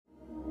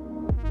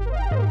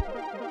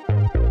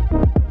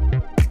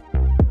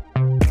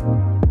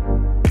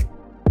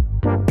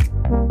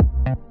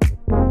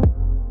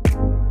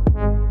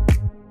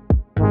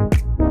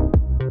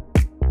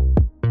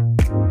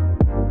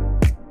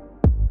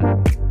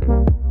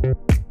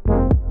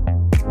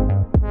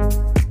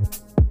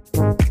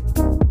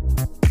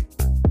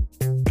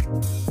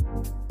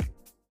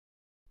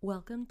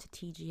Welcome to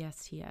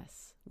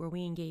TGSTS, where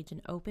we engage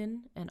in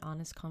open and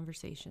honest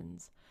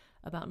conversations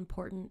about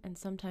important and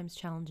sometimes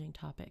challenging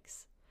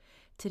topics.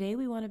 Today,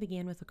 we want to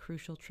begin with a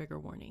crucial trigger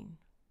warning.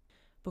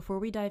 Before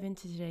we dive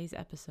into today's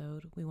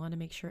episode, we want to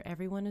make sure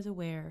everyone is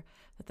aware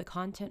that the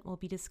content we'll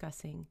be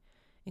discussing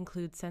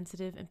includes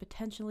sensitive and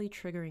potentially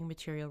triggering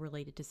material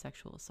related to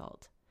sexual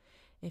assault.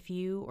 If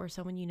you or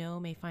someone you know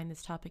may find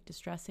this topic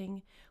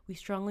distressing, we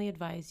strongly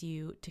advise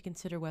you to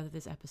consider whether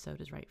this episode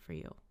is right for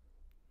you.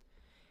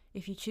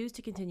 If you choose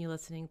to continue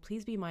listening,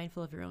 please be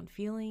mindful of your own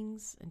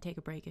feelings and take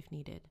a break if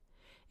needed.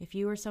 If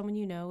you or someone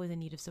you know is in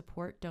need of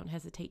support, don't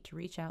hesitate to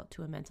reach out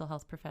to a mental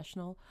health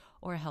professional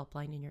or a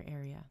helpline in your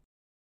area.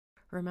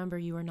 Remember,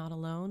 you are not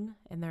alone,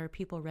 and there are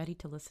people ready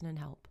to listen and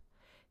help.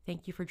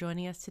 Thank you for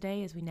joining us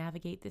today as we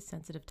navigate this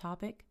sensitive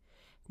topic.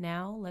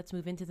 Now, let's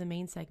move into the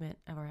main segment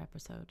of our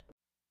episode.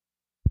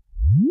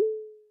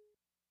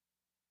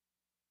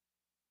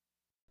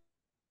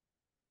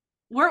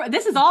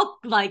 This is all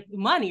like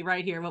money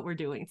right here, what we're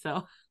doing.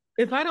 So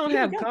if I don't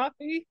have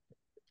coffee,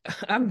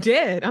 I'm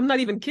dead. I'm not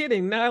even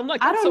kidding. No,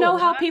 I don't know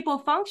how people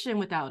function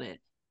without it.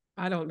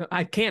 I don't know.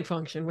 I can't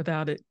function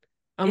without it.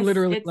 I'm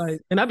literally like,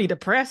 and I'd be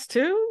depressed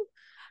too.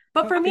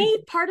 But for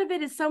me, part of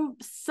it is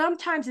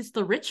sometimes it's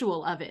the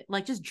ritual of it,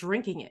 like just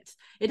drinking it.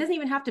 It doesn't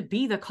even have to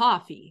be the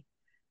coffee.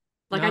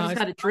 Like I just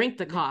got to drink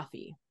the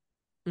coffee.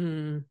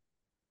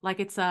 Like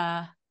it's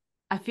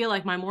I feel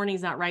like my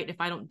morning's not right if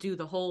I don't do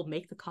the whole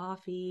make the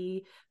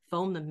coffee,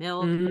 foam the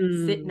milk,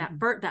 sit in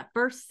that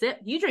first sip.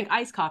 You drink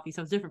iced coffee,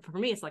 so it's different. For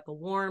me, it's like a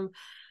warm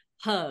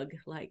hug.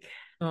 Like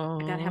I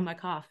gotta have my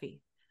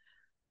coffee.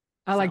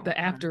 I like the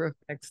after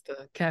effects,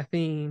 the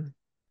caffeine.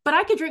 But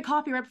I could drink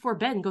coffee right before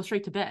bed and go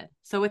straight to bed.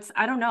 So it's,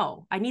 I don't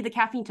know. I need the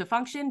caffeine to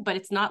function, but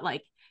it's not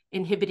like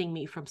inhibiting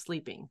me from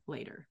sleeping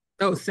later.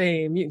 Oh,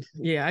 same.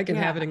 I can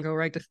have it and go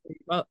right to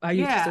sleep. Well, I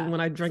used to, when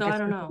I drink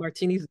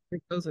martinis,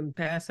 drink those and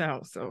pass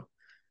out.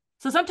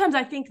 So sometimes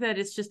I think that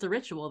it's just a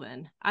ritual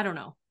then. I don't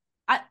know.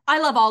 I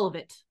love all of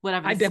it.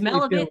 Whatever. I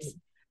smell of it,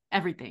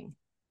 everything.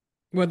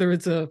 Whether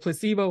it's a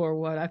placebo or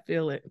what, I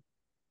feel it.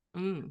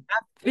 I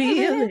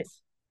feel it.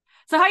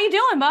 So how you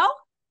doing, Mo?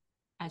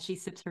 As she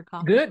sips her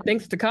coffee. Good,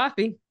 thanks to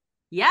coffee.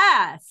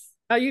 Yes.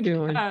 How you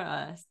doing?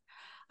 I'm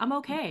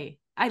okay.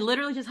 I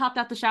literally just hopped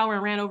out the shower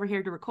and ran over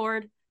here to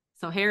record.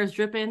 So hair is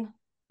dripping.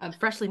 I'm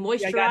freshly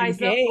moisturized.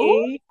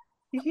 That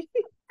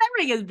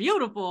ring is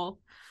beautiful.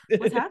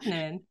 What's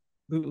happening?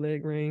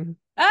 Bootleg ring.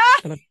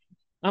 I'm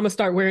gonna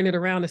start wearing it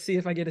around to see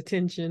if I get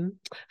attention.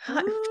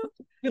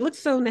 It looks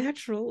so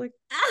natural. Like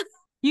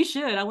you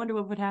should. I wonder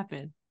what would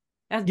happen.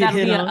 That'll be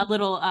a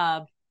little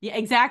yeah,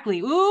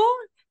 exactly. Ooh,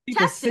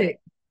 test it,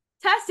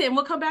 and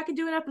we'll come back and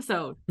do an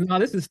episode. No,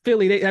 this is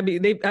Philly. I be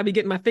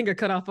getting my finger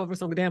cut off over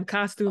some damn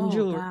costume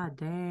jewelry. God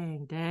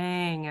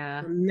dang.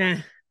 Nah.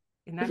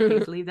 In that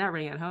case, leave that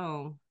ring at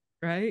home.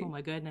 Right. Oh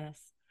my goodness.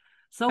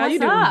 So how what's you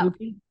doing, up?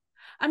 Buki?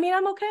 I mean,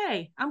 I'm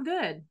okay. I'm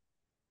good.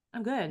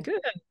 Good.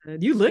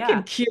 You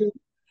looking cute.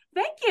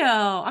 Thank you.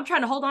 I'm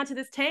trying to hold on to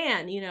this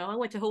tan. You know, I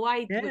went to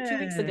Hawaii 2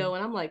 weeks ago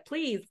and I'm like,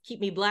 please keep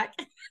me black.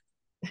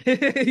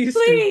 please.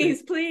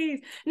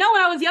 No,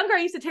 when I was younger, I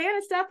used to tan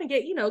and stuff and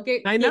get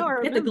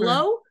the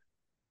glow.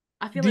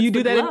 I feel. Do you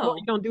do that anymore?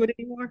 You don't do it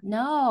anymore?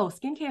 No,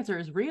 skin cancer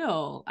is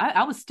real.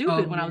 I was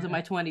stupid when I was in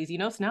my 20s,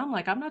 so now I'm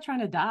like, I'm not trying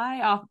to die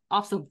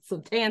off some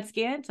tan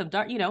skin, some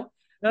dark,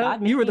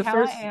 God, you were the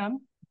first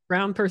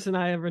brown person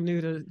I ever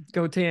knew to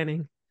go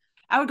tanning.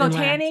 I would go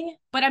tanning,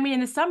 but I mean,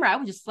 in the summer, I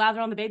would just slather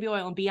on the baby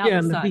oil and be out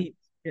in the sun.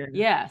 Yeah.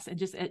 Yes, and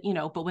just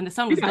but when the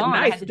sun was gone,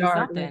 I had to do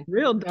something.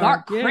 Real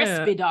dark,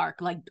 crispy dark.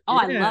 Like,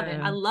 I love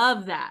it. I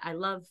love that. I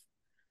love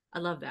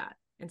that.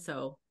 And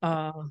so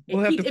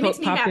we'll have to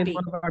pop in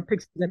one of our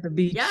pictures at the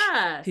beach.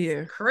 Yes,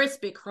 here,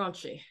 crispy,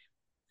 crunchy.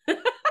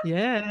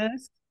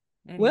 Yes.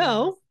 Anyways.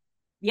 Well,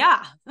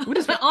 yeah.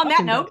 On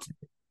that note,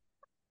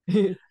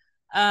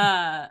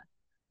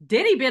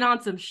 Diddy been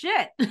on some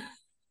shit.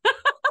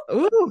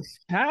 Ooh,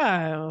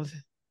 child.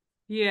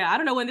 Yeah, I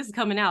don't know when this is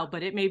coming out,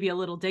 but it may be a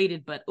little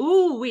dated. But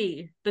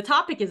the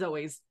topic is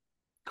always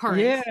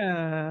current.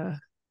 Yeah.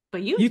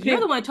 But you're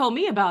the one who told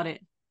me about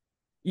it.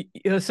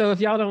 So if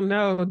y'all don't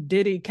know,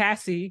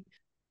 Cassie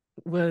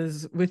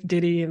was with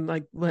Diddy and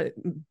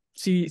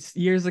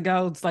years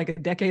ago, it's like a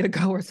decade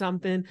ago or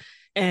something,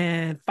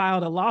 and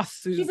filed a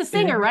lawsuit. She's a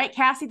singer, right?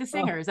 Cassie the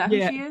singer. Is that who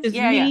she is? It's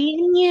me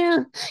and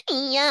you.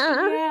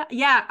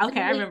 Yeah.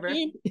 Okay, I remember.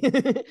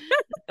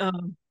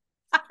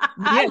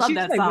 I love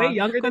that song. Way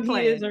younger than he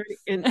is,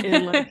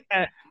 and like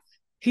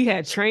he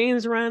had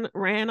trains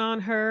ran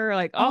on her,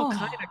 like all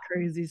kind of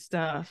crazy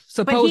stuff.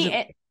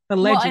 Supposedly,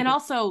 allegedly. And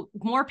also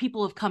more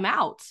people have come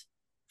out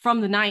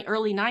from the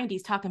early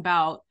 90s talking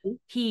about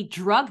he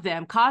drugged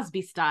them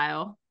Cosby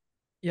style.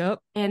 Yep.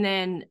 And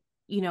then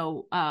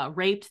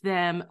raped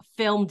them,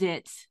 filmed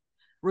it,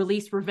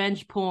 released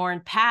revenge porn,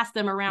 passed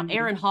them around.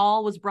 Aaron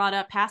Hall was brought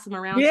up, passed them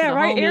around. Yeah, to the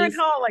right. homies. Aaron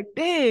Hall, like,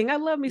 dang, I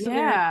love me some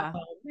Aaron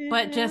Hall.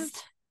 But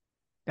just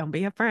don't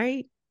be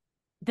afraid.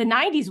 The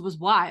 90s was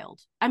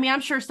wild. I mean, I'm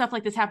sure stuff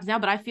like this happens now,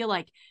 but I feel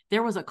like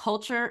there was a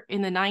culture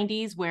in the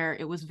 90s where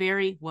it was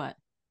very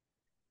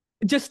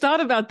Just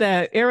thought about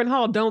that. Aaron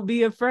Hall, Don't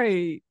Be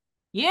Afraid.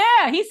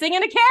 Yeah, he's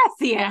singing a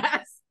Cassie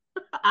ass.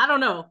 I don't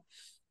know.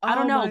 I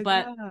don't Oh know, my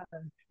but God. but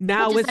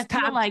Now just I it's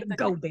feel time like to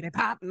go, baby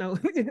pop. No.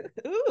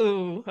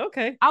 Ooh,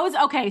 okay. I was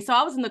okay. So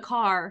I was in the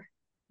car.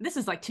 This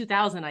is like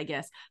 2000, I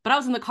guess. But I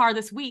was in the car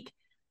this week.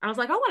 I was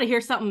like, I want to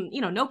hear something.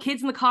 No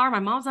kids in the car. My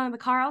mom's not in the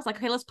car. I was like,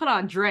 okay, let's put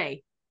on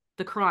Dre,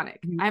 The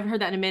Chronic. Mhm. I haven't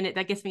heard that in a minute.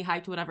 That gets me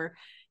hyped, whatever.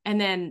 And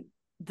then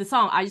the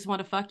song, I Just Want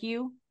to Fuck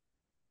You.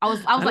 I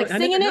was like I never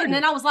singing it, heard and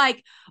then it. I was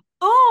like,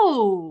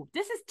 oh,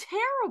 this is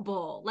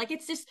terrible. Like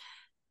it's just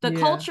the Yeah.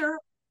 culture,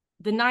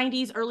 the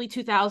 90s, early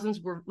 2000s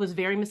was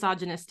very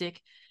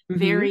misogynistic, Mm-hmm.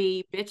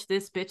 very bitch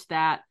this, bitch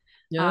that.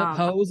 Yep. Um,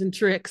 Hoes and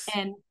tricks.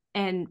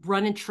 and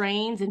running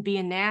trains and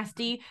being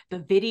nasty. The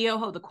video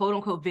hoe, the quote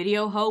unquote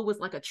video hoe was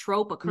like a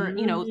trope, a current,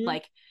 Mm-hmm.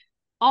 like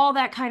all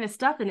that kind of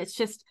stuff. And it's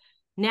just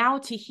now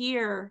to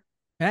hear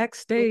it,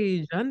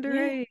 Backstage, yeah,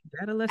 underage,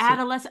 adolescent.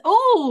 adolescent.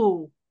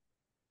 Oh,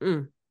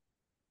 Mm.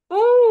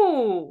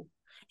 oh.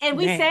 And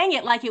we Man. sang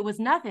it like it was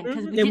nothing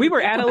because we And we didn't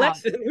were think about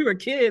it. adolescent. We were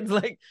kids.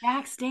 Like,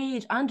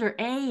 Backstage,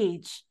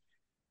 underage.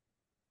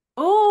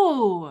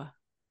 Oh,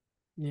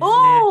 yeah,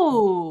 nasty.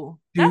 oh,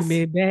 Do that's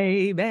me,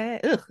 baby.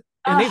 Ugh.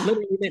 And they uh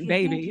literally do meant you think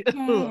baby. you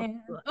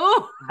can?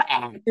 Oh,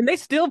 And they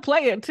still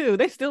play it too.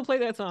 They still play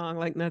that song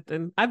like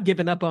nothing. I've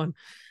given up on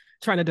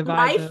trying to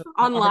divide life the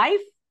on art.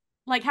 life,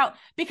 like how,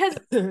 because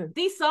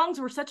these songs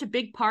were such a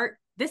big part.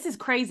 This is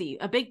crazy,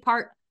 a big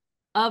part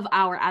of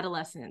our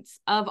adolescence,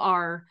 of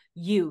our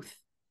youth.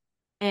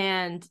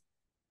 And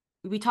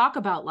we talk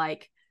about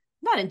like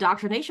not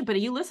indoctrination, but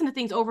you listen to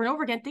things over and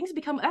over again, things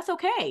become, that's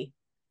okay.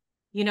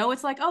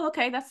 It's like, oh,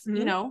 okay, that's,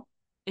 Mhm.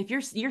 if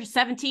you're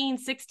 17,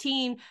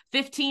 16,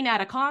 15 at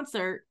a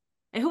concert.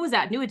 And who was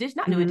that? New Edition?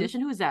 Not New Mhm.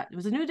 Edition. Who was that?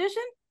 Was it New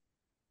Edition?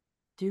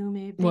 Do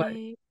me, What?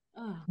 babe.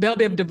 Oh, Belle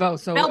Biv DeVoe.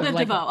 So Belle Biv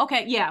like DeVoe.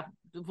 Okay, yeah,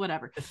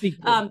 whatever. a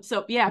sequel.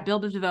 So yeah, Belle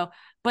Biv DeVoe.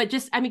 But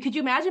just, I mean, could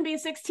you imagine being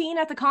 16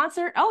 at the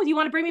concert? Oh, you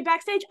want to bring me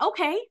backstage?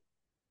 Okay,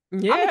 I'm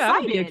Yeah, I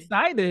would be excited.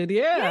 excited.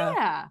 Yeah.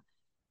 Yeah,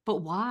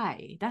 but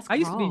why? That's I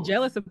used to be gross.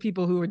 jealous of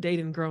people who were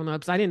dating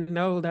grown-ups. I didn't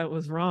know that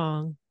was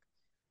wrong.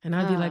 And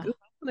I'd be like, Because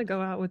 "Ooh, I want to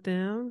go out with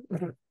them."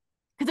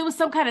 it was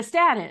some kind of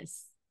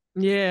status.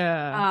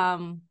 Yeah.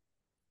 Um,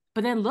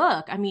 but then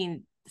look, I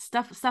mean,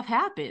 stuff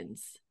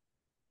happens,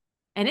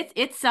 and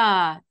it's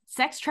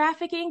sex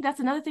trafficking.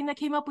 That's another thing that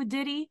came up with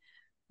Diddy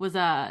was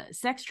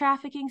sex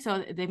trafficking.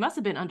 So they must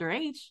have been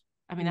underage.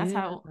 I mean, that's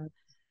Yeah. how,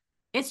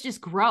 it's just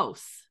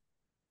gross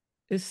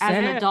It's as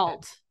an sad.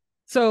 adult.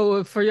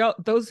 So for y'all,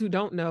 those who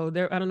don't know,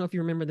 I don't know if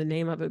you remember the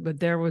name of it, but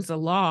there was a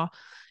law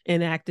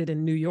enacted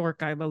in New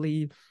York, I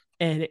believe,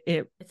 and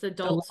it It's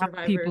adult allowed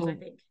survivors, I people,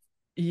 think.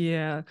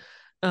 yeah,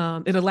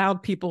 it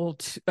allowed people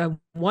to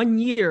 1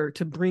 year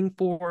to bring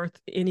forth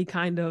any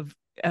kind of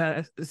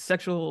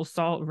sexual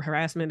assault,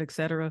 harassment,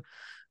 etc.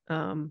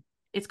 Um,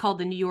 It's called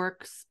the New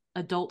York's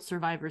Adult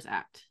Survivors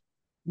Act.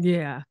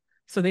 yeah,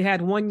 so they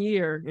had 1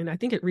 year, and I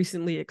think it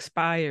recently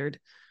expired.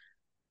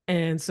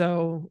 And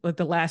so at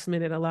the last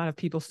minute, a lot of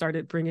people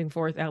started bringing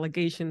forth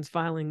allegations,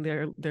 filing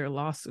their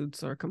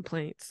lawsuits or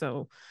complaints.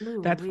 So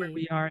that's where Ooh-wee.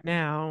 we are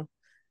now.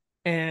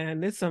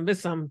 And it's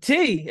some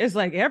tea. It's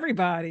like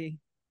everybody.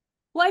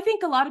 Well, I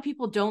think a lot of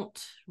people don't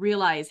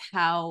realize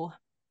how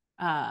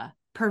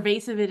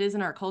pervasive it is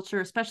in our culture,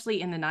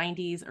 especially in the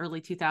 90s, early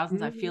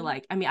 2000s. I feel Mm-hmm.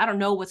 like, I mean, I don't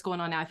know what's going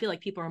on now. I feel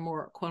like people are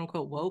more quote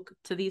unquote woke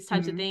to these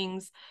types of Mm-hmm.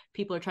 things.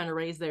 People are trying to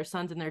raise their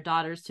sons and their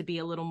daughters to be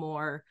a little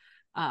more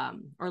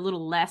or a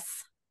little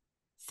less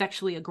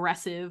sexually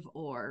aggressive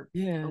or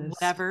Yes.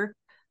 whatever,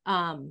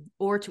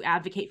 or to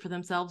advocate for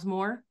themselves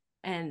more.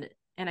 And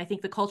I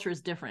think the culture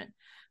is different.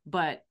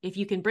 But if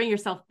you can bring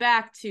yourself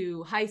back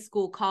to high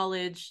school,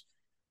 college,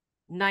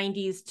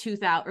 90s,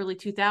 2000, early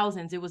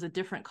 2000s, it was a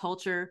different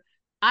culture.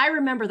 I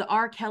remember the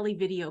R. Kelly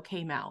video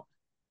came out,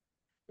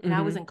 and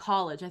I was Mm-hmm. in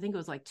college. I think it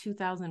was like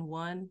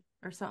 2001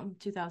 or something,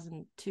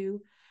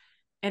 2002.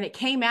 And it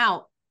came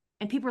out,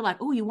 and people were like,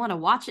 oh, you want to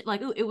watch it?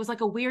 Like, ooh, it was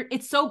like a weird,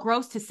 it's so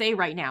gross to say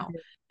right now.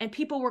 And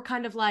people were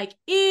kind of like,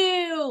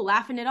 ew,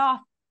 laughing it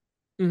off.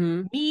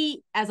 Mm-hmm.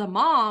 Me as a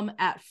mom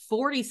at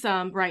 40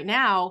 some right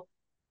now,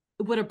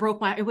 it would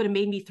have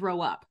made me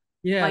throw up,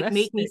 Yeah, like that's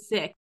make me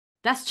sick.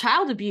 That's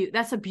child abuse.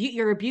 That's abuse.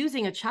 You're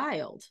abusing a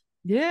child.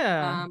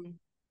 yeah. Um,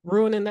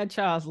 Ruining that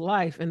child's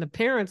life. And the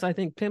parents, I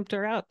think, pimped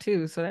her out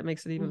too. So that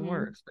makes it even mhm.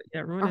 worse. But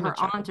yeah, Or ruining a her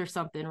child. aunt or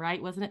something, right?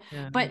 Wasn't it?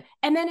 Yeah. But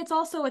and then it's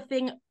also a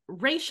thing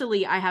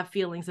racially. I have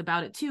feelings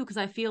about it too, because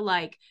I feel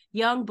like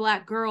young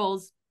Black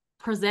girls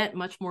present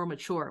much more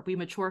mature. We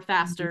mature Mhm.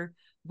 faster.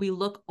 We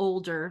look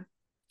older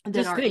than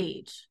Just our think,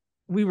 age.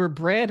 we were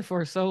bred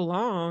for so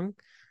long.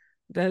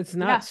 That's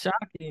not Yeah,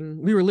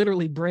 shocking. We were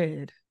literally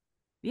bred.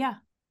 yeah.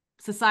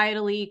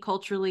 Societally,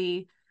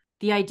 culturally,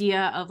 the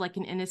idea of like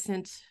an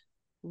innocent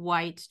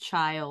white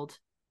child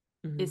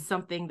Mm-hmm. is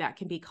something that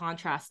can be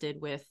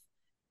contrasted with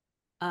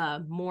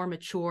a more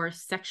mature,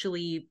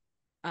 sexually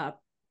uh,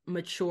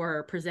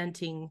 mature,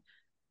 presenting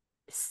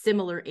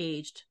similar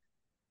aged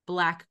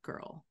Black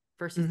girl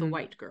versus the Mm-hmm.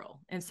 white girl.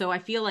 And so I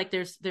feel like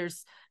there's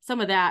some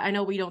of that. I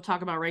know we don't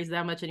talk about race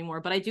that much anymore,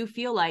 but I do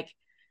feel like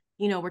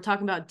You know, we're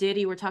talking about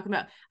Diddy, we're talking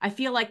about, I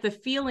feel like the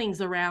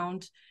feelings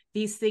around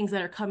these things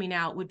that are coming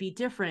out would be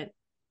different.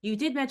 You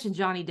did mention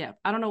Johnny Depp.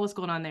 I don't know what's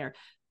going on there,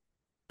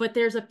 but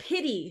there's a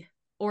pity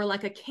or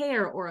like a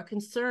care or a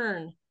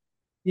concern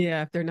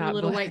Yeah, if they're for not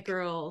little Black. white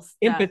girls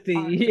that Empathy.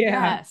 are,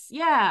 Yeah. yes,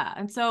 yeah.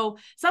 And so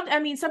some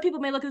people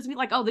may look at this and be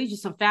like, oh, these are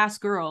some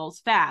fast girls.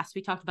 Fast,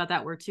 we talked about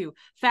that word too.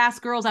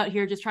 Fast girls out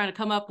here just trying to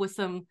come up with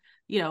some,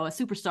 you know, a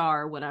superstar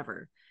or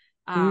whatever.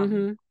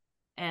 Mm-hmm.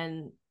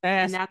 And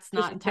Fast that's as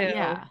not entirely,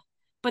 hell. yeah,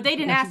 but they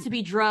didn't That's ask to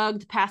be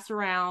drugged, passed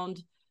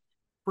around,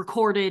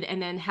 recorded,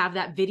 and then have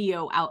that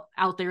video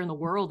out there in the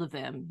world of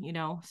them, you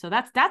know. So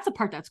that's the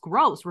part that's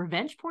gross.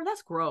 Revenge porn,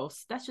 that's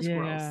gross. That's just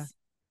gross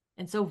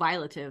and so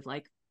violative.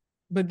 Like,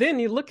 but then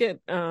you look at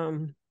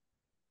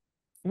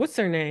what's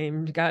her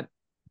name? Got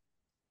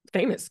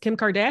famous Kim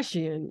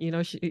Kardashian, you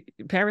know, she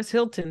Paris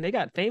Hilton, they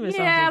got famous off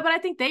yeah, of. but I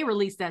think they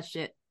released that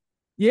shit.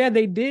 Yeah,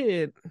 they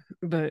did,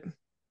 but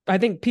I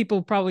think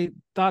people probably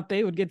thought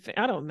they would get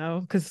I don't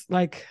know, because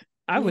like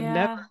I would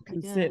never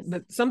consent,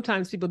 but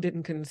sometimes people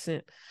didn't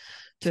consent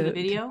to the to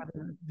video.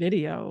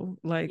 Video,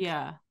 like,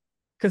 yeah,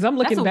 because I'm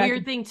looking that's a back.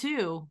 weird thing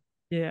too.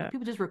 Yeah, like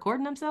people just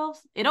recording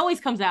themselves. It always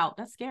comes out.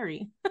 That's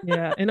scary.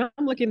 yeah, and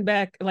I'm looking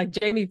back, like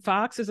Jamie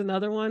Foxx is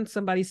another one.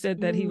 Somebody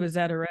said that he was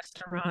at a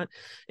restaurant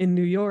in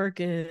New York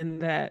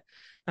and that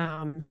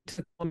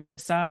took him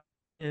aside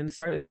and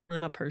started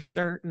pulling up her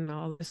shirt and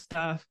all this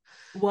stuff.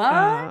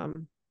 What?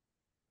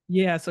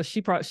 Yeah, so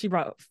she brought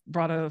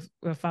filed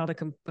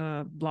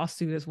a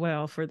lawsuit as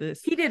well for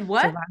this. He did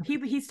what?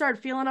 He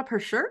started feeling up her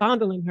shirt,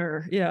 fondling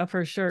her, yeah, up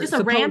her shirt. Just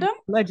a random,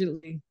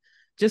 allegedly,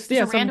 just a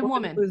some random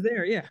woman was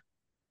there. Yeah,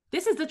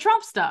 this is the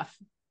Trump stuff.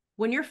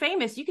 When you're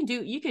famous, you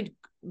could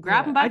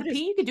grab him by the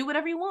pee. You could do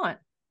whatever you want.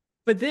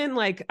 But then,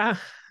 like,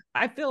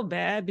 I feel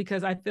bad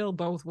because I feel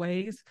both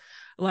ways.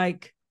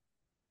 Like,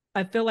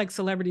 I feel like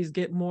celebrities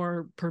get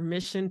more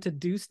permission to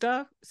do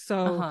stuff.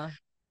 So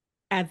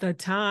at the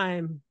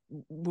time,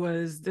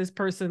 was this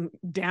person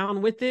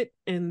down with it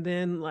and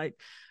then like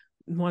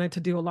wanted to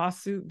do a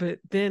lawsuit? But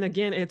then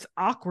again, it's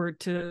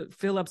awkward to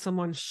fill up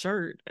someone's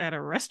shirt at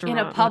a restaurant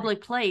in a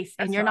public place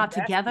and you're not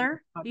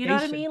together. You know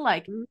what I mean?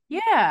 Like,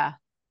 yeah,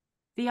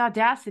 the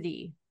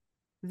audacity,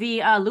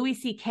 the Louis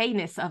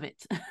C.K.-ness of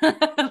it.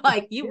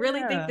 Like, you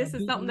really think this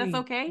is something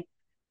that's okay?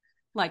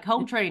 Like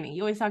home training.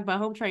 You always talk about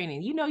home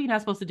training. You know you're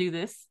not supposed to do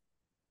this.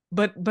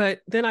 But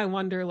then I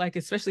wonder, like,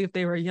 especially if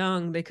they were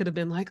young, they could have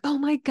been like, oh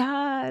my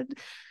God,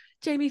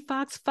 Jamie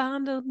Foxx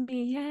fondled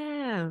me.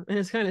 Yeah. And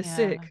it's kind of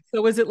sick.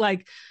 So was it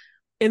like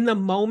in the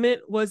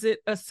moment, was it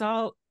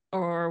assault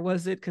or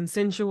was it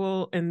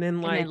consensual? And then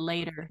like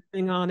later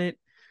thing on it?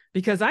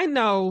 Because I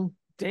know,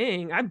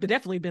 dang, I've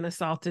definitely been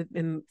assaulted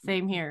in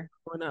same here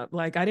growing up.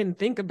 Like I didn't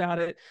think about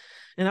it.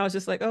 And I was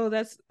just like, oh,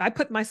 I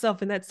put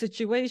myself in that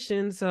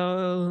situation.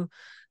 So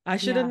I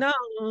should have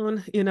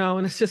known, you know,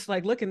 and it's just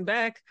like looking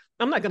back,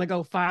 I'm not going to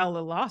go file a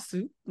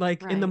lawsuit.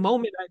 Like in the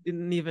moment, I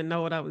didn't even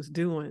know what I was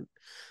doing.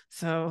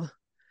 So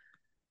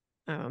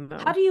I don't know.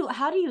 How do you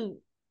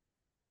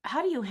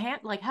how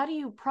do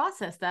you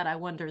process that? I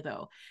wonder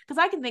though, because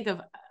I can think of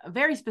a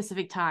very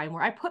specific time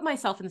where I put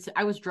myself in this,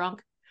 I was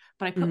drunk,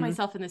 but I put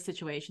myself in this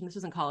situation. This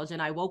was in college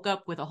and I woke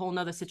up with a whole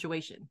nother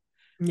situation.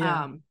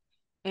 Yeah.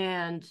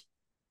 And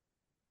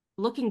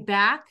looking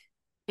back,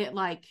 it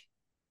like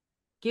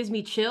gives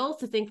me chills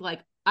to think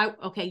like,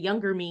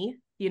 younger me,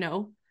 you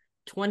know,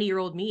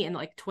 20-year-old me and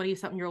like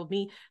 20-something-year-old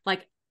me,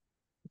 like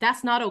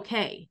that's not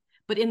okay.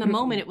 But in the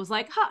moment, it was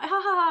like, ha, ha,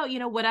 ha, ha, you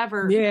know,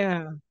 whatever.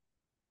 Yeah.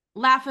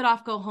 Laugh it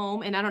off, go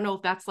home. And I don't know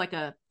if that's like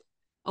a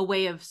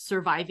way of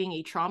surviving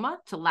a trauma,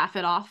 to laugh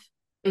it off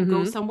and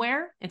go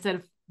somewhere instead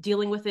of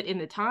dealing with it in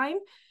the time.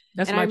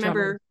 That's and my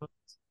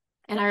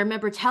I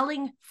remember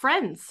telling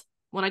friends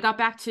when I got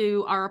back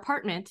to our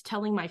apartment,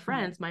 telling my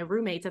friends, my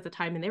roommates at the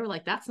time, and they were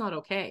like, that's not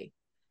okay.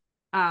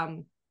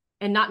 And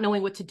not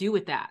knowing what to do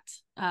with that.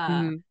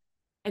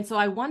 And so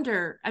I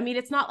wonder, I mean,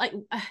 it's not like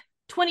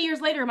 20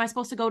 years later, am I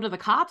supposed to go to the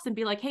cops and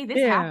be like, hey, this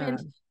happened?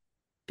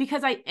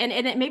 Because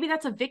maybe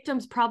that's a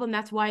victim's problem.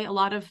 That's why a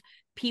lot of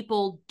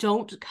people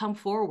don't come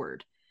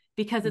forward,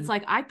 because it's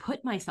like, I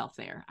put myself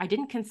there. I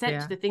didn't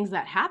consent to the things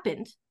that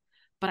happened,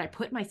 but I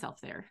put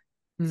myself there.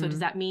 So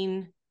does that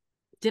mean,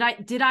 did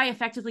I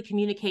effectively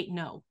communicate?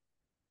 No.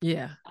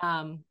 Yeah.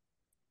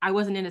 I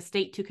wasn't in a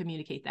state to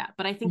communicate that,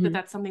 but I think that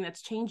that's something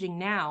that's changing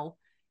now,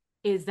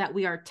 is that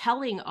we are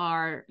telling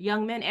our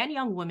young men and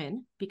young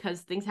women,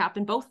 because things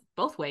happen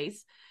both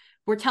ways.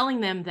 We're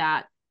telling them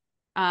that,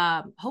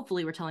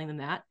 hopefully we're telling them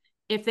that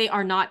if they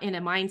are not in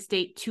a mind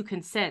state to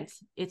consent,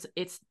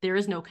 there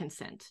is no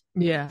consent.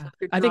 Yeah.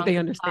 So I think they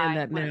understand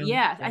that now.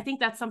 Yeah. I think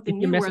that's something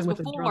new. Whereas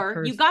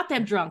before you got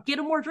them drunk, get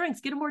them more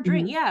drinks, get them more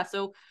drink. Yeah.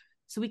 So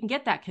we can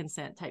get that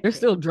consent type. They're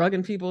still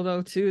drugging people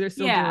though too. They're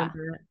still doing that.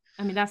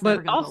 I mean, that's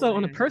but also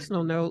on a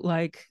personal note,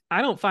 like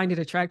I don't find it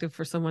attractive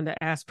for someone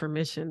to ask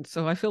permission.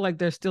 So I feel like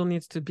there still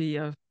needs to be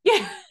a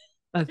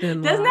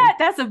thin line.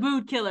 That's a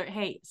mood killer.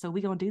 Hey, so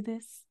we gonna do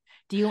this?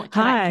 Do you want?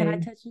 Can I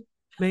touch you?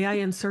 May I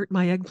insert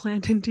my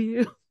eggplant into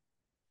you?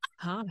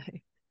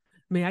 Hi.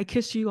 May I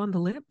kiss you on the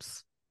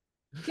lips?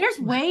 There's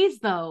ways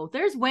though.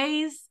 There's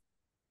ways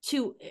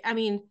to, I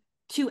mean,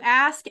 to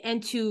ask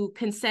and to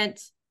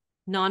consent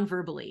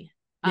non-verbally.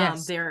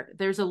 Yes.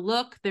 There's a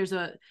look,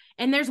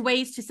 and there's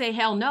ways to say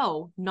hell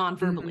no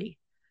non-verbally.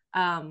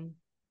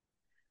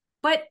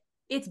 But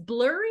it's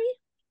blurry.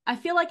 I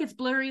feel like it's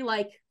blurry,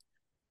 like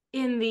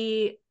in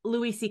the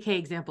Louis C.K.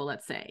 example,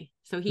 let's say.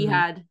 So he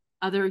had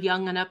other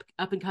young and up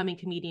and coming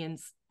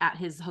comedians at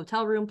his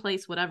hotel room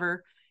place,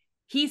 whatever.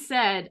 He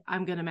said,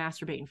 "I'm going to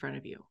masturbate in front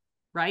of you."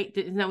 Right?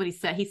 Isn't that what he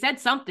said? He said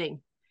something,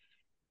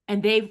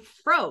 and they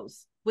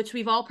froze, which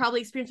we've all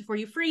probably experienced before.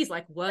 You freeze,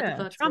 like, what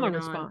the fuck's going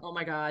on? Oh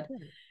my God.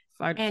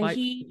 Fight, and flight.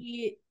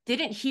 He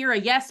didn't hear a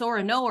yes or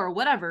a no or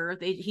whatever.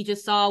 He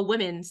just saw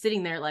women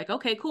sitting there like,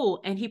 okay,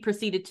 cool. And he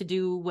proceeded to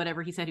do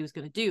whatever he said he was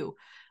going to do.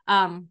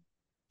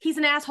 He's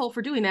an asshole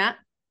for doing that.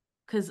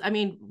 Because, I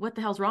mean, what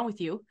the hell's wrong with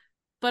you?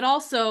 But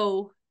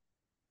also,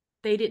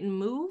 they didn't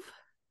move.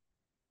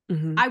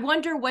 I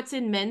wonder what's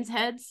in men's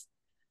heads.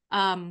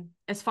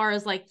 As far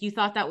as like, you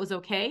thought that was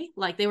okay?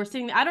 Like they were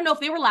sitting, I don't know if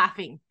they were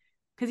laughing.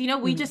 Because, you know,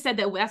 we just said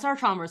that that's our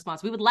trauma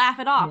response. We would laugh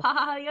it off. Ha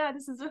ha, yeah,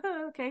 this is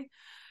okay.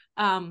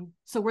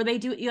 So were they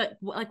doing,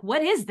 like,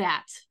 what is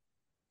that?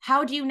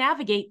 How do you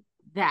navigate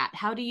that?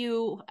 How do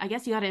you, I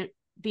guess you got to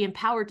be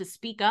empowered to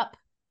speak up,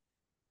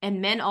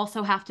 and men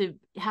also have to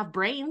have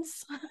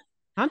brains.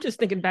 I'm just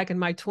thinking back in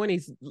my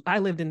 20s, I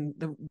lived in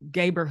the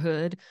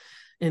neighborhood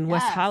in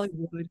West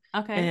Hollywood.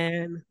 Okay.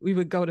 And we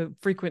would go to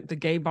frequent the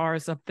gay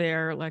bars up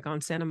there, like on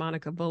Santa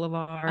Monica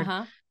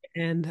Boulevard.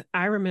 And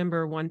I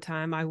remember one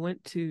time I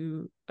went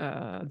to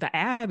the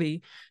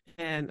Abbey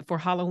and for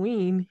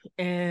Halloween,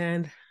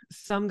 and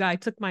some guy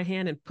took my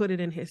hand and put it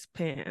in his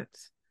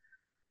pants.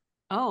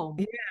 Oh.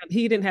 Yeah,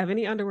 he didn't have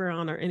any underwear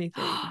on or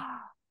anything.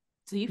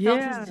 So you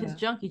felt his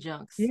junky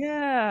junks.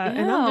 Yeah.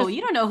 No,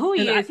 you don't know who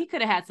he is. He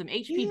could have had some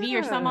HPV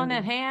or something on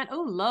that hand.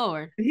 Oh,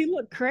 Lord. He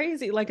looked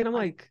crazy. Like, and I'm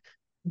like,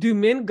 do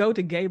men go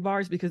to gay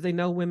bars because they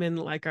know women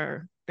like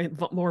are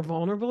more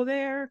vulnerable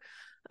there?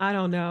 I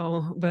don't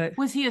know, but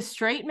was he a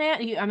straight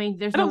man? I mean,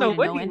 there's no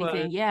way to know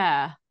anything. Was.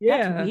 Yeah,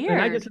 that's weird.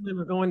 And I just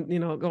remember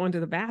going to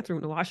the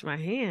bathroom to wash my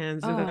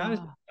hands, and I was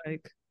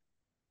like,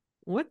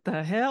 "What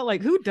the hell?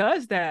 Like, who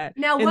does that?"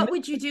 Now, what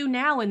would you do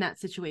now in that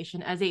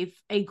situation as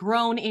a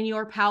grown in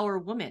your power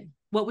woman?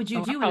 What would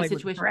you do in a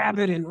situation? Grab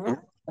it and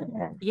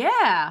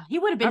yeah, he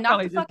would have been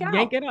knocked the fuck out.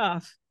 Yank it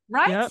off,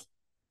 right? Yep.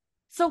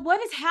 So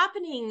what is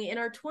happening in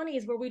our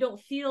 20s where we don't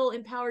feel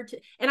empowered to?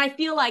 And I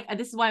feel like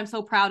this is why I'm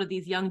so proud of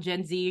these young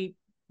Gen Z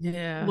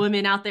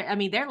women out there. I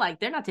mean, they're not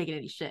taking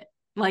any shit.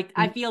 Like,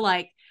 I feel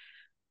like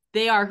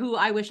they are who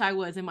I wish I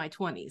was in my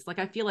 20s. Like,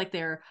 I feel like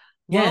they're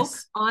woke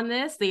on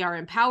this. They are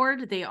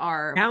empowered. They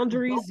are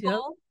boundaries,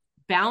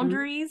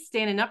 boundaries,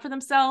 standing up for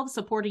themselves,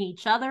 supporting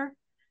each other.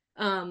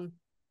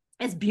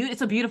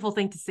 It's a beautiful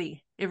thing to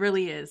see. It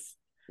really is.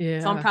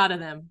 Yeah. So I'm proud of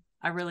them.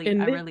 I really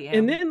am.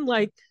 And then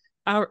like,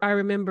 I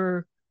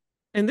remember,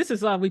 and this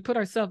is we put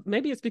ourselves,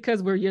 maybe it's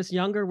because we're just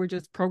younger, we're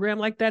just programmed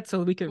like that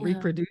so we can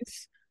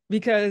reproduce.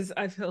 Because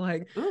I feel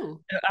like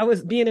I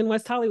was being in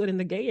West Hollywood in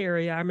the gay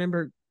area. I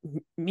remember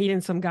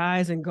meeting some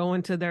guys and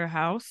going to their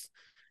house,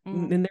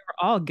 and they were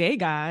all gay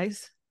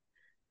guys.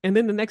 And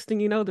then the next thing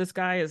you know, this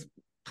guy is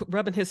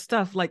rubbing his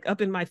stuff like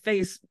up in my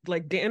face,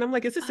 like, and I'm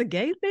like, is this a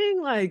gay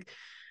thing? Like,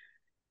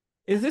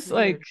 is this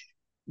weird. Like,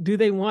 do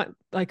they want,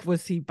 like,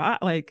 was he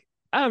like,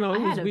 I don't know. I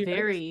had a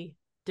very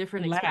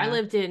different experience. I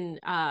lived in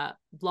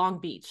Long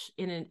Beach,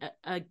 in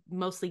a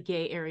mostly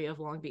gay area of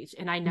Long Beach,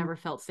 and I never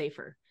felt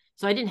safer.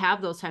 So I didn't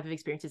have those type of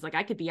experiences. Like,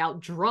 I could be out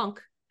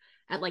drunk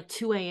at like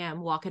 2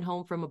 a.m. walking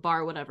home from a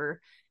bar or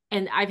whatever,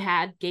 and I've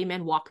had gay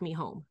men walk me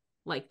home.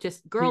 Like,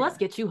 just, girl, let's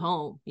get you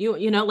home.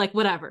 You know, like,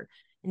 whatever.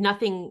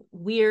 Nothing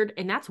weird.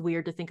 And that's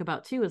weird to think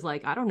about too, is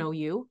like, I don't know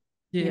you,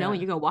 you know,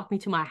 and you're gonna walk me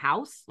to my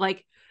house.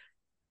 Like,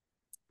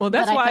 well,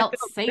 that's why I felt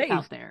safe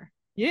out there.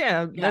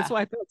 Yeah, that's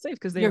why I felt safe,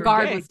 because your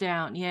guard was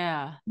down.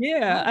 Yeah.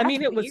 Well, I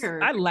mean, it was,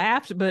 I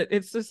laughed, but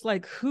it's just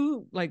like,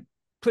 who like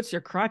puts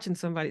your crotch in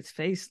somebody's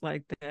face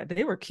like that?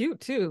 They were cute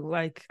too.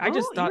 Like, I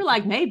just thought, you were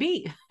like,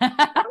 maybe.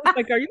 I was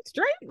like, are you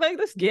straight? Like,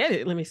 let's get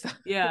it. Let me stop.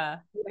 Yeah.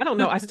 I don't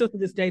know. I still to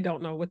this day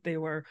don't know what they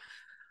were.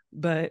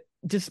 But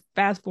just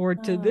fast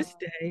forward to this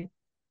day,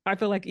 I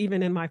feel like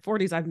even in my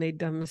 40s, I've made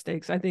dumb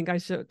mistakes. I think I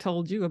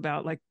told you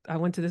about, like, I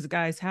went to this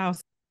guy's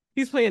house.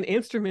 He's playing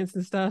instruments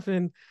and stuff.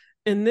 And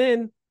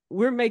then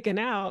we're making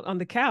out on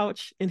the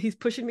couch, and he's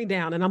pushing me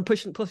down, and I'm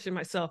pushing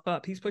myself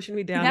up. He's pushing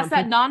me down. That's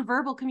that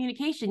nonverbal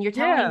communication. You're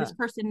telling this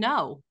person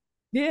no.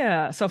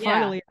 Yeah. So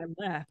finally I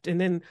left, and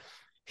then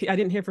I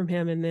didn't hear from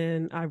him. And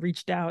then I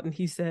reached out, and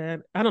he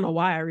said, I don't know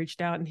why I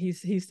reached out. And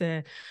he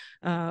said,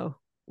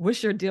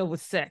 what's your deal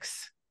with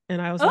sex?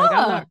 And I was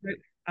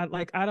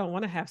like, I don't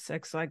want to have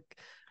sex. Like,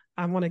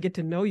 I want to get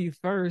to know you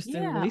first.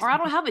 Yeah. And or I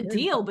don't have a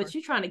deal, but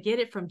you're trying to get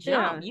it from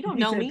jump. You don't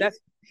know me.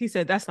 He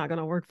said, that's not going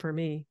to work for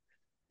me.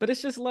 But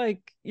it's just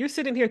like, you're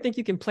sitting here, think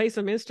you can play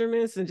some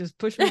instruments and just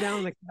push me down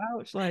on the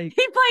couch. Like,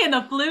 he playing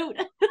the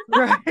flute.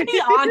 Right.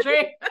 He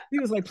Andre. He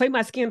was like, play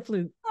my skin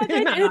flute.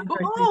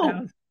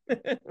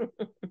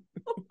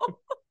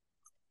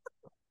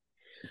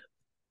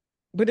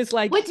 But it's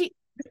like What do you,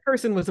 this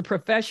person was a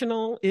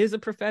professional, is a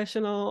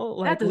professional,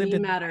 that like doesn't lived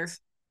even in matter.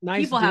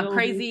 nice People have building.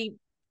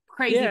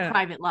 crazy Yeah.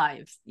 private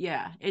lives.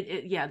 Yeah.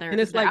 Yeah, And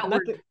it's they're like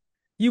outward. nothing,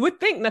 you would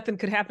think nothing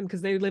could happen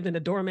because they lived in a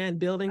doorman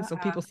building. So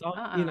Uh-uh. people saw,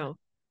 Uh-uh.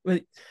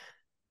 but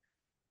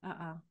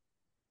Uh-uh.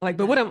 like, You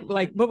but gotta what I'm get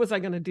like, what was I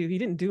gonna do? He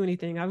didn't do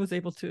anything. I was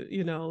able to,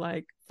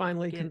 like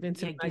finally get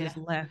convince him. yeah, I get just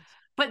left.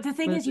 But the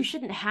thing But is, you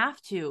shouldn't have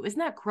to. Isn't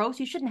that gross?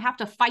 You shouldn't have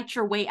to fight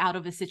your way out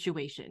of a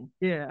situation.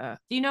 yeah,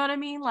 Do you know what I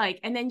mean? Like,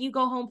 and then you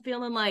go home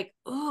feeling like,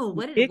 oh,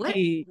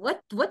 icky.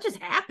 what just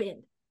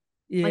happened?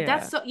 Like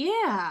that's Yeah. so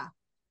yeah.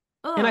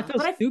 And I Ugh. feel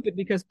But I stupid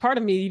because part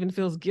of me even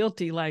feels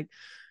guilty. Like,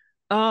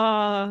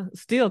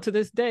 still to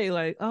this day,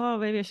 like, oh,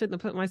 maybe I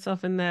shouldn't have put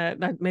myself in that.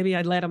 Like, maybe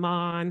I let him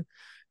on.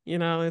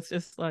 It's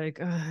just like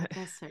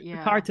that's it's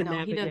yeah. hard to No,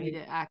 he doesn't need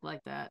navigate. to act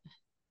like that.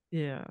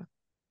 Yeah.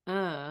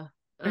 Uh,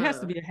 There has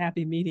to uh. be a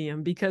happy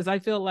medium because I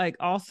feel like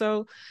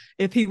also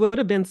if he would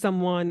have been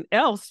someone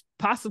else,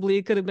 possibly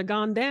it could have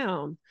gone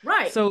down.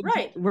 Right, So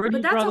right. where do But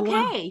you that's draw the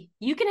line? okay.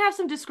 You can have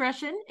some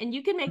discretion and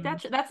you can make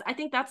Mm-hmm. that's I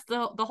think that's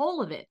the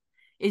whole of it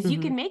is you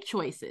Mm-hmm. can make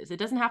choices. It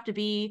doesn't have to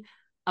be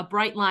a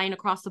bright line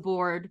across the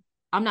board.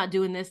 I'm not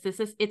doing this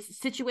is it's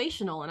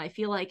situational and I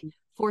feel like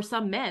for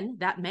some men,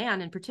 that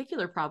man in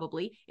particular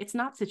probably, it's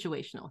not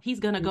situational. He's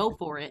going to go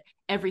for it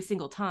every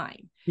single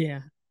time.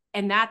 Yeah.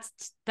 And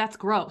that's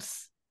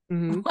gross.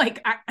 Mm-hmm.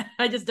 Like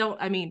I just don't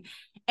I mean,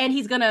 and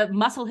he's going to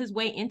muscle his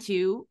way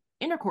into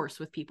intercourse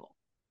with people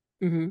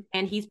Mm-hmm.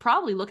 and he's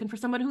probably looking for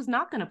someone who's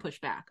not going to push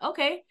back.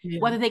 Okay, Yeah.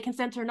 whether they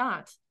consent or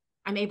not,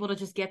 I'm able to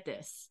just get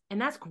this, and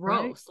that's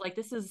Right. gross. Like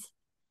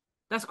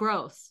that's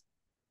gross.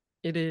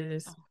 It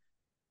is.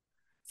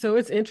 So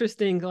it's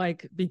interesting,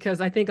 like, because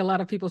I think a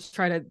lot of people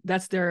try to,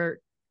 that's their,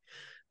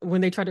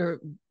 when they try to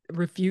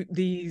refute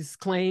these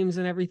claims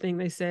and everything,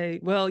 they say,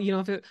 well,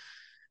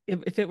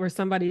 if it were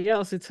somebody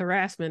else, it's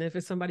harassment. If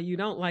it's somebody you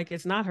don't like,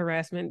 it's not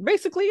harassment.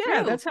 Basically,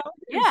 yeah, True. that's how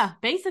it is. Yeah,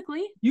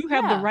 basically. You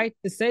have the Yeah, right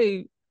to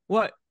say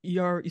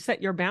you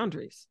set your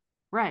boundaries.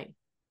 right.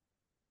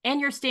 And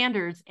your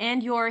standards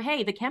and your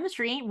hey, the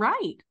chemistry ain't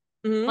right.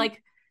 Mm-hmm.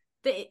 Like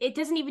it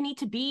doesn't even need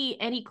to be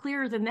any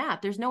clearer than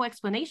that. There's no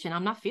explanation.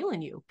 I'm not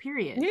feeling you.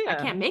 Period. I Yeah.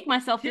 can't make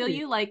myself feel Period.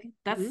 you. Like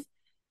that's Mm-hmm.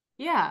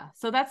 yeah.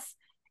 So that's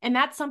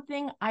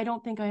something I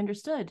don't think I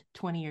understood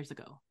 20 years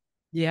ago.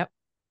 Yep.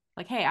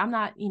 Like, hey, I'm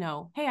not,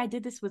 hey, I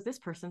did this with this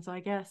person. So I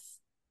guess,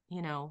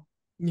 you know,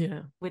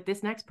 Yeah. with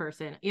this next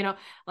person,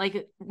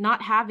 like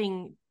not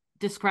having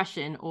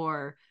discretion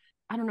or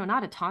I don't know,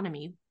 not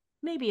autonomy,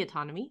 maybe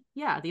autonomy.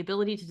 Yeah. The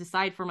ability to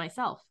decide for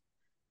myself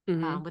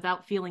Mm-hmm.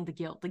 without feeling the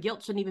guilt. The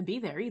guilt shouldn't even be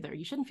there either.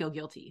 You shouldn't feel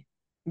guilty,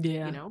 you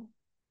Yeah. know?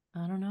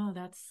 I don't know.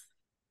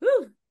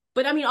 Whew.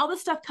 But I mean, all this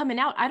stuff coming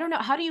out, I don't know.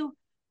 How do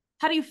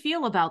you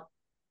feel about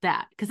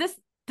that? Because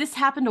this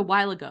happened a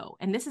while ago,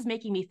 and this is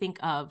making me think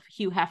of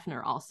Hugh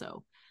Hefner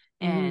also,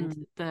 and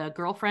Mm-hmm. the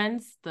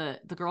girlfriends, the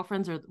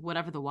girlfriends or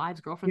whatever the wives,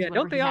 girlfriends, Yeah.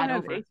 whatever Don't he they all had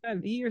have over.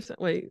 HIV or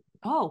something? Wait.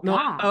 Oh No,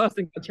 God. I was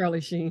thinking of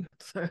Charlie Sheen.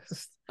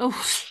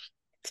 Oh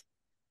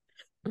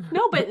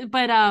no,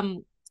 but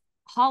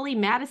Holly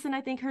Madison, I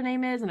think her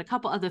name is, and a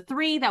couple of the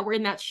three that were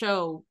in that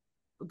show,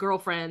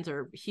 girlfriends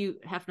or Hugh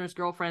Hefner's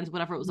girlfriends,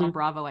 whatever it was on Mm-hmm.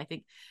 Bravo, I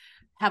think,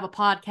 have a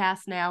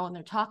podcast now, and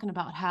they're talking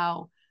about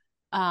how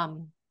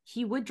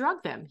he would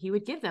drug them. He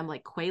would give them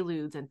like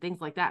quaaludes and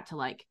things like that to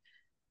like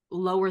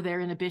lower their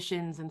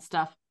inhibitions and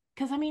stuff.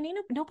 Because I mean,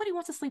 nobody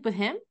wants to sleep with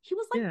him. He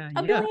was like Yeah.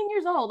 a Yeah. billion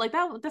years old. Like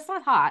that's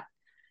not hot.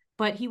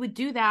 But he would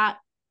do that,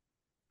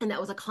 and that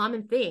was a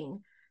common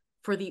thing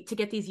to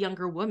get these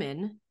younger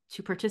women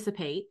to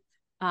participate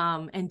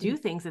and do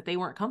things that they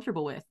weren't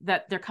comfortable with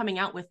that they're coming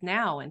out with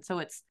now. And so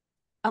it's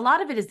a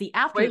lot of it is the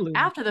Quaaludes.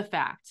 after the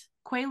fact.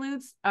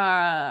 Quaaludes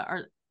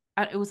are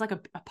it was like a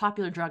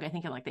popular drug, I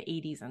think, in like the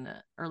 80s and the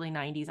early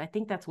 90s. I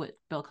think that's what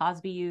Bill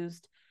Cosby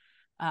used.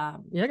 Yeah,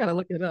 I gotta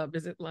look it up.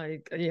 Is it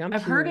like? Yeah, I'm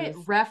I've heard it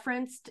curious.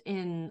 referenced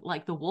in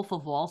like The Wolf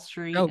of Wall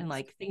Street Oh, and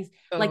like things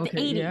oh, like the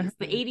okay. Yeah. 80s.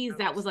 The 80s,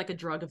 that was like a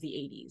drug of the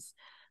 80s.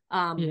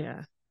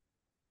 Yeah.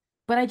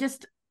 But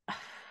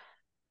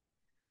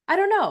I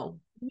don't know.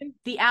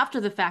 The after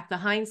the fact, the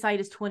hindsight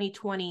is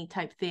 2020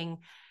 type thing.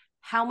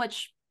 How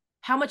much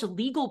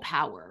legal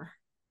power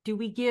do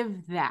we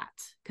give that?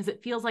 Because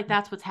it feels like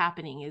that's what's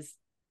happening is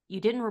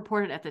you didn't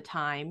report it at the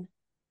time.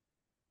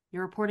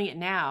 You're reporting it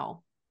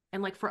now.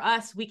 And like for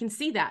us, we can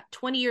see that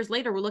 20 years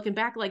later, we're looking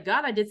back like,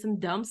 God, I did some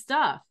dumb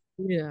stuff.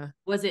 Yeah.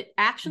 Was it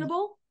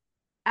actionable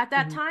at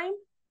that Mm-hmm.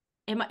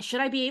 time?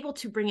 Should I be able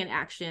to bring an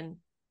action,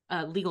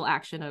 legal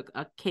action,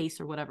 a case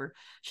or whatever?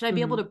 Should I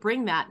be able Mm-hmm. to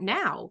bring that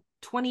now,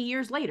 20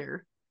 years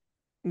later?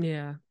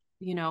 Yeah.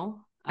 You know,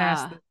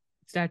 Past the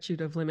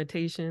statute of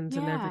limitations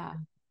and yeah.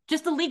 everything.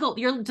 Just the legal,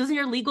 doesn't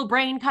your legal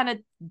brain kind of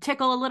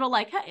tickle a little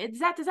like, hey, does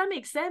that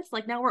make sense?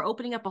 Like now we're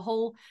opening up a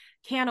whole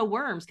can of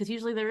worms because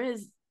usually there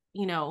is,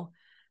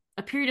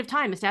 a period of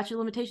time, a statute of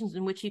limitations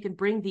in which you can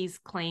bring these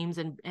claims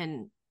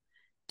and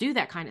do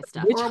that kind of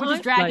stuff. Which Or are we just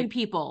hunt? dragging Like,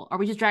 people? Are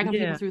we just dragging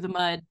people yeah. through the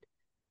mud?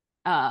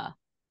 Uh,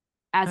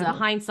 as a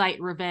hindsight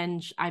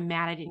revenge, I'm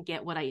mad I didn't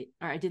get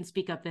I didn't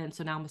speak up then,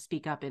 so now I'm gonna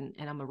speak up and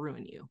I'm gonna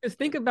ruin you. Just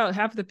think about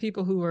half the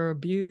people who are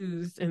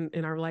abused and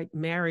are like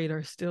married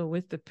are still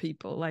with the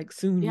people, like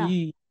Soon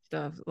Yi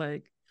stuff.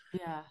 Like,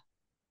 yeah.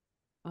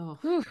 Oh,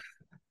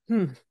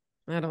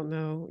 I don't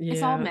know. Yeah,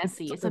 it's all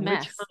messy. It's a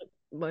mess. Hunt,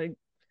 like,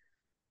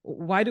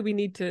 why do we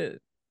need to?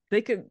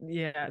 They could.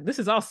 Yeah, this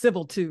is all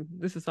civil too.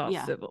 This is all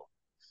civil.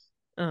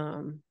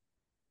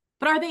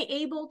 But are they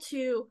able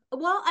to?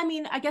 Well, I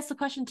mean, I guess the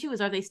question too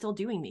is, are they still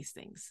doing these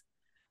things?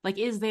 Like,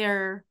 is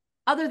there,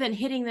 other than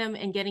hitting them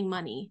and getting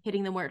money,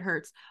 hitting them where it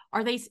hurts,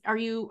 are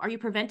you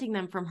preventing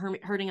them from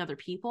hurting other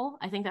people?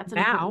 I think that's an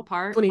important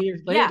part. 20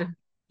 years later.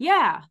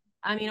 Yeah.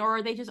 I mean, or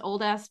are they just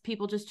old ass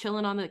people just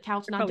chilling on the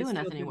couch, not doing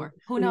nothing anymore?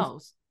 Who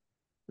knows?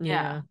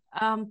 Yeah.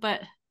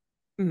 But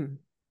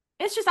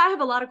it's just, I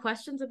have a lot of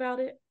questions about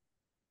it.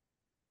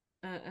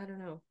 I don't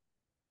know.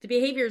 The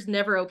behavior is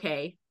never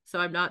okay. So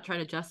I'm not trying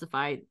to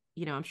justify,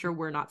 I'm sure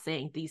we're not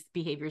saying these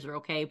behaviors are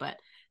okay, but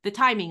the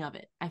timing of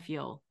it, I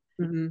feel,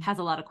 has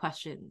a lot of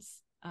questions.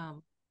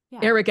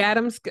 Eric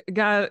Adams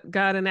got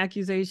an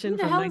accusation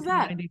from hell is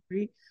that?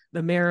 1993,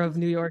 the mayor of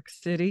New York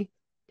City.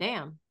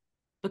 Damn.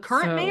 The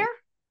current mayor?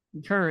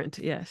 Current,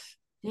 yes.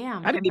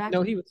 Damn. I didn't even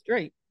know he was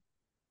straight.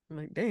 I'm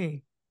like,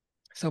 dang.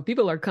 So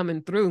people are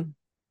coming through.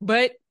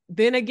 But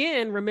then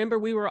again, remember,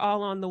 we were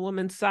all on the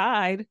woman's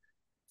side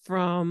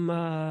from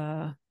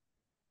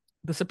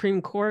the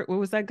Supreme Court. What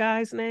was that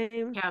guy's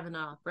name? Brett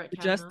Kavanaugh.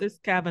 Justice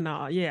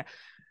Kavanaugh, yeah.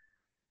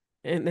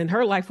 And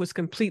her life was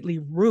completely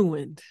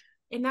ruined.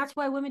 And that's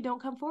why women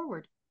don't come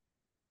forward.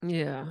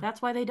 Yeah.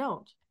 That's why they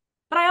don't.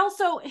 But I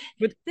also,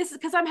 this is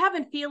because I'm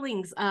having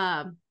feelings.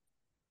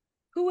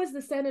 Who was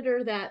the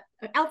senator that,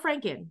 Al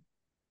Franken?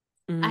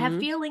 I have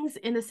feelings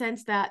in the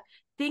sense that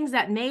things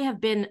that may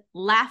have been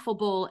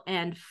laughable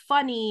and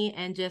funny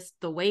and just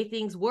the way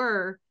things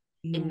were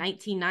in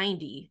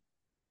 1990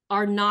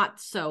 are not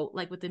so,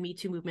 like with the Me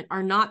Too movement,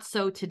 are not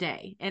so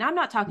today. And I'm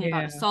not talking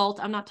about assault.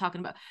 I'm not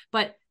talking about,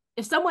 but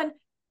if someone,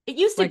 it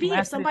used to be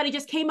if somebody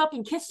just came up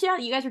and kissed you,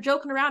 you guys were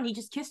joking around, he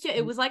just kissed you,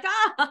 it was like,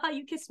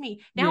 you kissed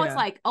me. Now it's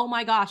like, oh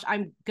my gosh,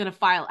 I'm going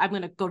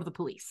to go to the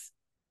police.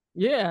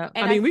 Yeah.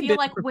 And I feel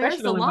like, where's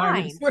the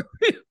line?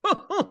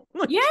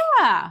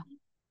 Yeah.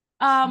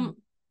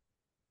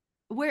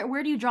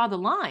 Where do you draw the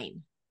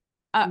line?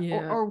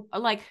 Or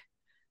like,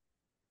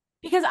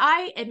 because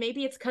and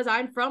maybe it's because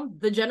I'm from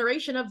the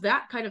generation of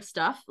that kind of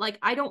stuff. Like,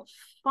 I don't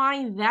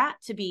find that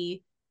to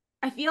be,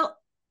 I feel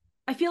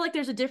like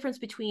there's a difference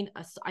between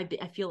I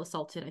feel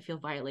assaulted, I feel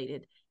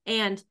violated,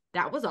 and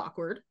that was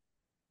awkward.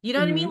 You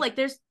know what I mean? Like,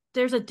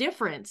 there's a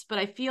difference, but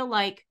I feel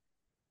like,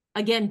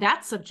 again,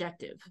 that's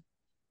subjective.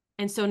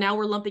 And so now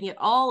we're lumping it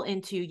all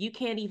into, you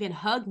can't even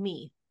hug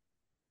me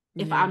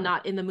if I'm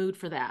not in the mood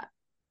for that.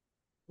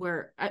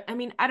 Where, I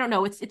mean, I don't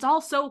know. It's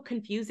all so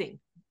confusing.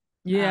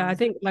 Yeah, I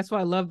think that's why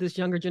I love this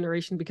younger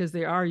generation, because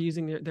they are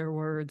using their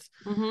words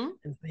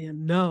and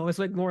saying no. It's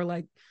like more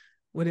like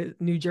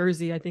New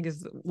Jersey, I think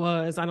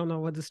was, I don't know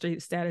what the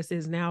state status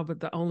is now, but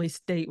the only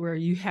state where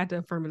you had to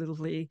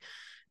affirmatively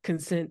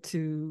consent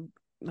to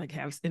like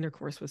have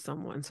intercourse with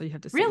someone. So you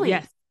have to say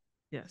yes.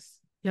 Yes.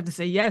 You have to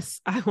say,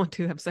 yes, I want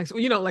to have sex.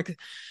 Well, like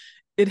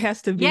it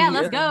has to be. Yeah,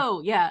 let's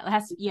go. Yeah, it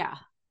has to, yeah.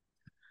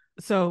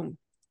 So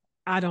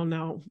I don't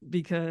know,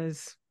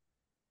 because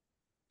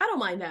I don't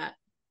mind that.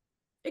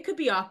 It could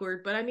be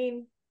awkward, but I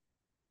mean,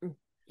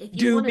 if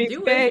you want to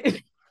do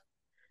it.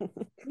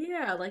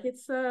 Yeah, like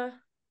it's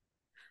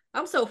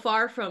I'm so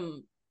far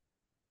from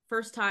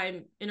first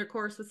time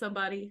intercourse with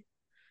somebody.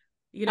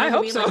 You know what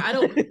I mean? So. Like, I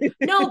don't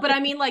no, but I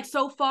mean, like,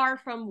 so far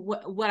from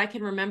what I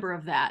can remember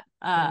of that.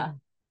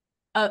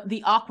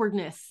 The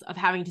awkwardness of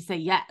having to say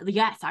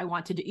yes, I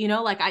want to do,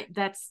 like I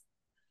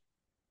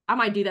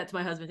might do that to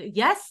my husband.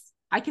 Yes,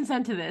 I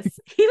consent to this.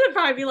 He would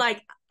probably be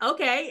like,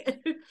 okay.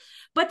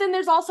 But then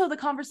there's also the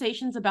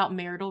conversations about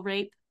marital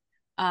rape,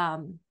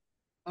 or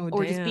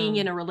just being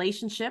in a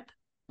relationship.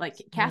 Like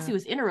Cassie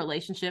was in a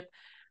relationship.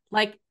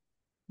 Like,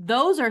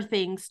 those are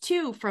things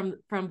too from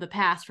the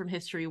past, from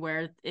history,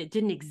 where it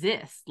didn't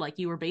exist. Like,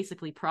 you were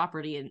basically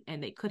property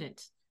and they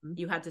couldn't.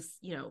 You had to,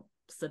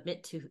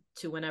 submit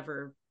to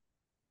whenever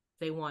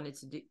they wanted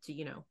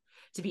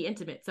to be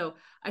intimate. So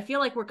I feel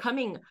like we're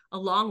coming a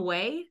long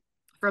way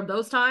from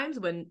those times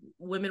when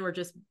women were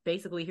just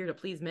basically here to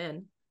please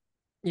men.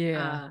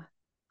 Yeah.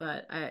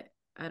 But I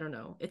don't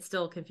know. It's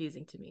still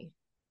confusing to me.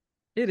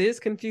 It is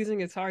confusing.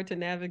 It's hard to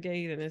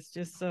navigate, and it's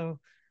just so.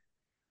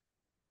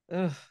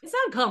 Ugh. It's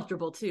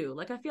uncomfortable too.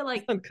 Like, I feel like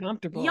it's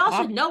uncomfortable. Y'all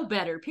should know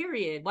better.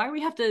 Period. Why do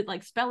we have to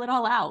like spell it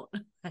all out?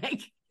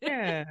 Like,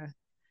 yeah.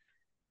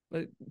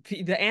 But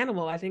the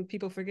animal, I think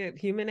people forget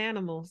human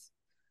animals.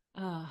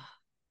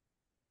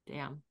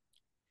 Damn.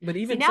 But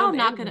even now I'm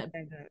not gonna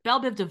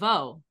Belle Biv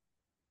DeVoe.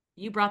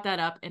 You brought that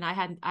up, and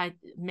I'm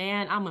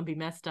gonna be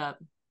messed up.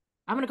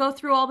 I'm gonna go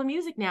through all the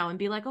music now and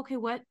be like, okay,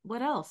 what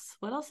else?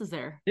 What else is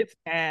there? It's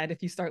bad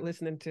if you start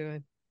listening to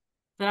it.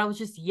 That I was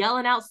just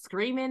yelling out,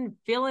 screaming,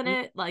 feeling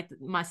it, like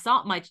my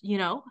song,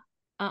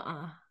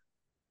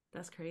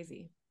 that's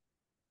crazy.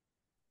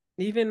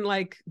 Even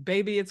like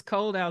Baby It's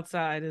Cold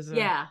Outside is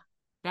Yeah,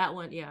 that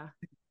one, yeah.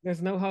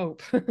 There's no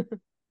hope.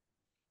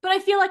 But I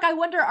feel like I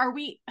wonder, are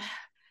we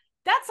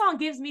that song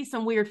gives me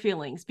some weird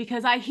feelings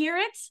because I hear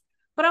it,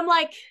 but I'm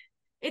like,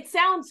 it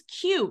sounds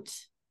cute.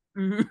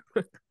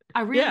 Mm-hmm.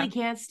 I really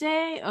can't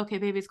stay. Okay,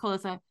 baby, it's cold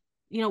outside.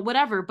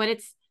 Whatever.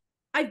 But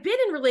I've been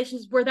in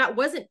relations where that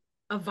wasn't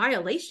a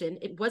violation.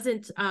 It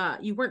wasn't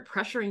you weren't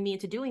pressuring me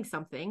into doing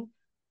something.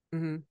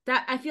 Mm-hmm.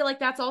 That I feel like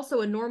that's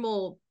also a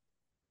normal,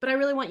 but I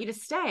really want you to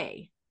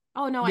stay.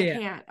 Oh no, I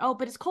can't. Oh,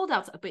 but it's cold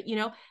outside. But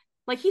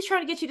like he's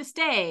trying to get you to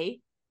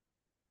stay.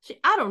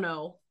 I don't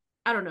know.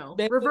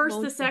 Reverse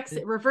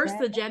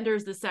the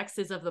genders, the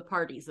sexes of the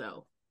parties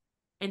though,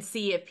 and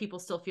see if people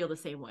still feel the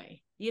same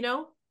way.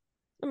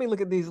 Let me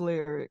look at these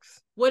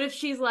lyrics. What if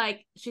she's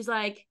like,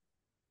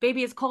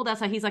 baby, it's cold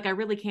outside. He's like, I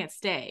really can't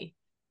stay.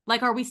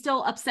 Like, are we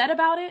still upset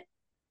about it?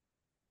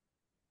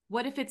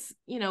 What if it's,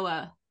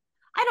 I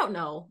don't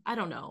know.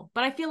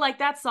 But I feel like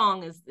that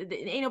song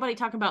ain't nobody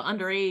talking about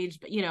underage,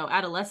 but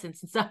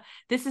adolescence and stuff.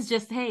 This is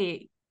just,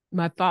 hey.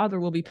 My father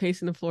will be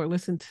pacing the floor.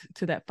 Listen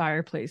to that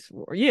fireplace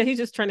roar. Yeah, he's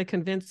just trying to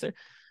convince her.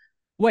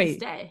 Wait,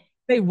 stay.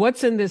 Hey,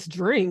 what's in this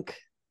drink?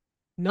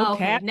 No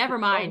okay, never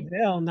mind.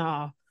 Oh, hell no.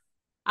 Nah.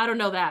 I don't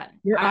know that.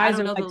 Your eyes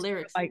don't are know like the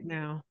lyrics right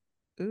now.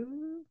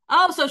 Ooh.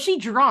 Oh, so she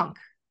drunk.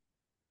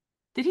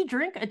 Did he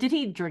drink? Did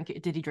he drink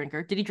it? Did he drink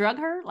her? Did he drug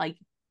her? Like,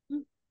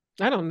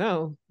 I don't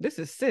know. This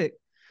is sick.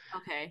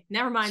 Okay,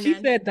 never mind. She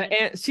said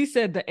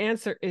the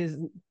answer is,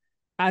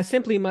 I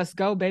simply must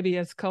go, baby.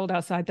 It's cold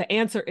outside. The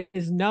answer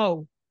is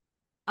no.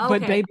 Okay.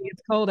 But baby,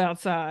 it's cold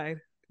outside.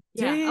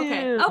 Yeah.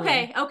 Damn.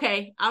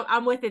 Okay.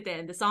 I'm with it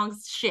then. The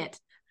song's shit.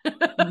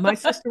 My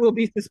sister will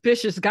be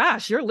suspicious.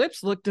 Gosh, your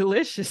lips look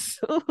delicious.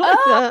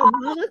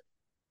 Oh,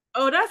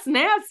 that's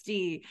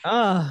nasty.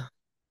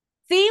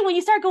 See, when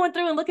you start going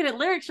through and looking at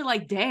lyrics, you're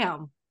like,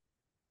 damn.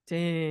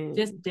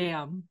 Just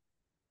damn.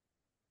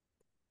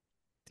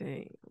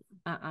 It's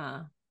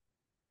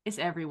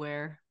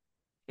everywhere.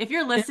 If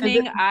you're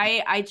listening,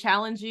 I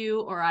challenge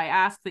you, or I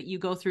ask that you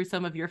go through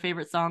some of your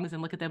favorite songs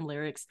and look at them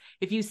lyrics.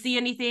 If you see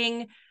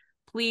anything,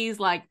 please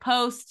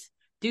post,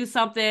 do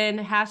something,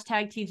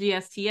 hashtag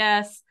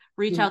TGSTS,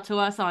 reach out to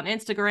us on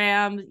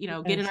Instagram,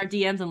 get in our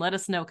DMs and let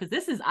us know. Cause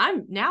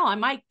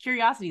my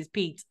curiosity is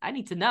piqued. I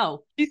need to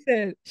know.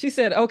 She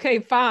said, okay,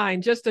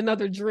 fine. Just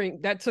another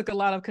drink. That took a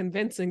lot of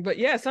convincing, but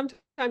yeah,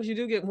 sometimes you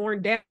do get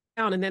worn down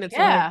and then it's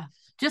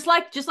just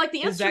like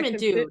the instrument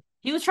dude.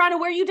 He was trying to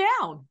wear you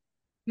down.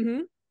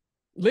 Mm-hmm.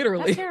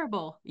 Literally. That's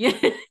terrible. Yeah.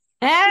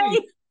 Hey.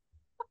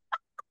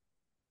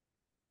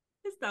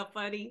 It's not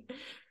funny.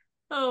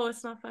 Oh,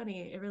 it's not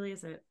funny. It really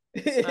isn't.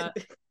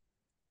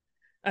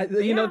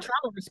 Trauma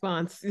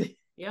response.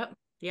 Yep.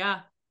 Yeah.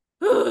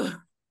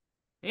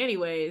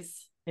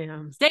 Anyways.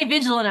 Yeah. Stay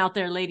vigilant out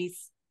there,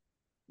 ladies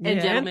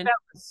and gentlemen.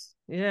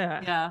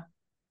 Yeah. Yeah.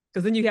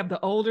 Because then you have the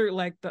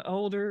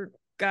older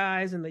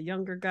guys and the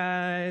younger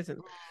guys and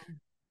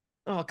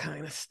all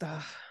kind of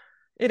stuff.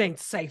 It ain't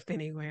safe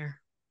anywhere.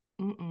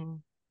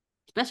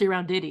 Especially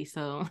around Diddy,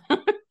 so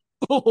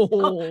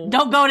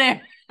don't go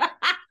there.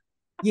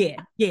 Yeah.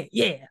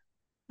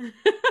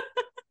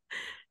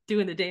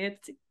 Doing the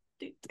dance.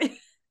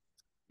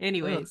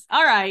 Anyways,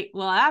 all right.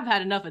 Well, I've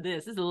had enough of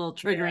this. This is a little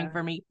triggering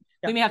for me.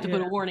 We may have to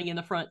put a warning in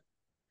the front.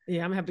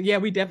 Yeah,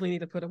 we definitely need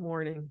to put a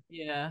warning.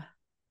 Yeah.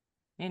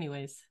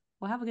 Anyways,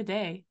 well, have a good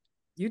day.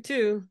 You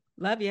too.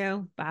 Love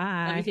you.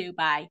 Bye. Love you too.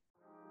 Bye.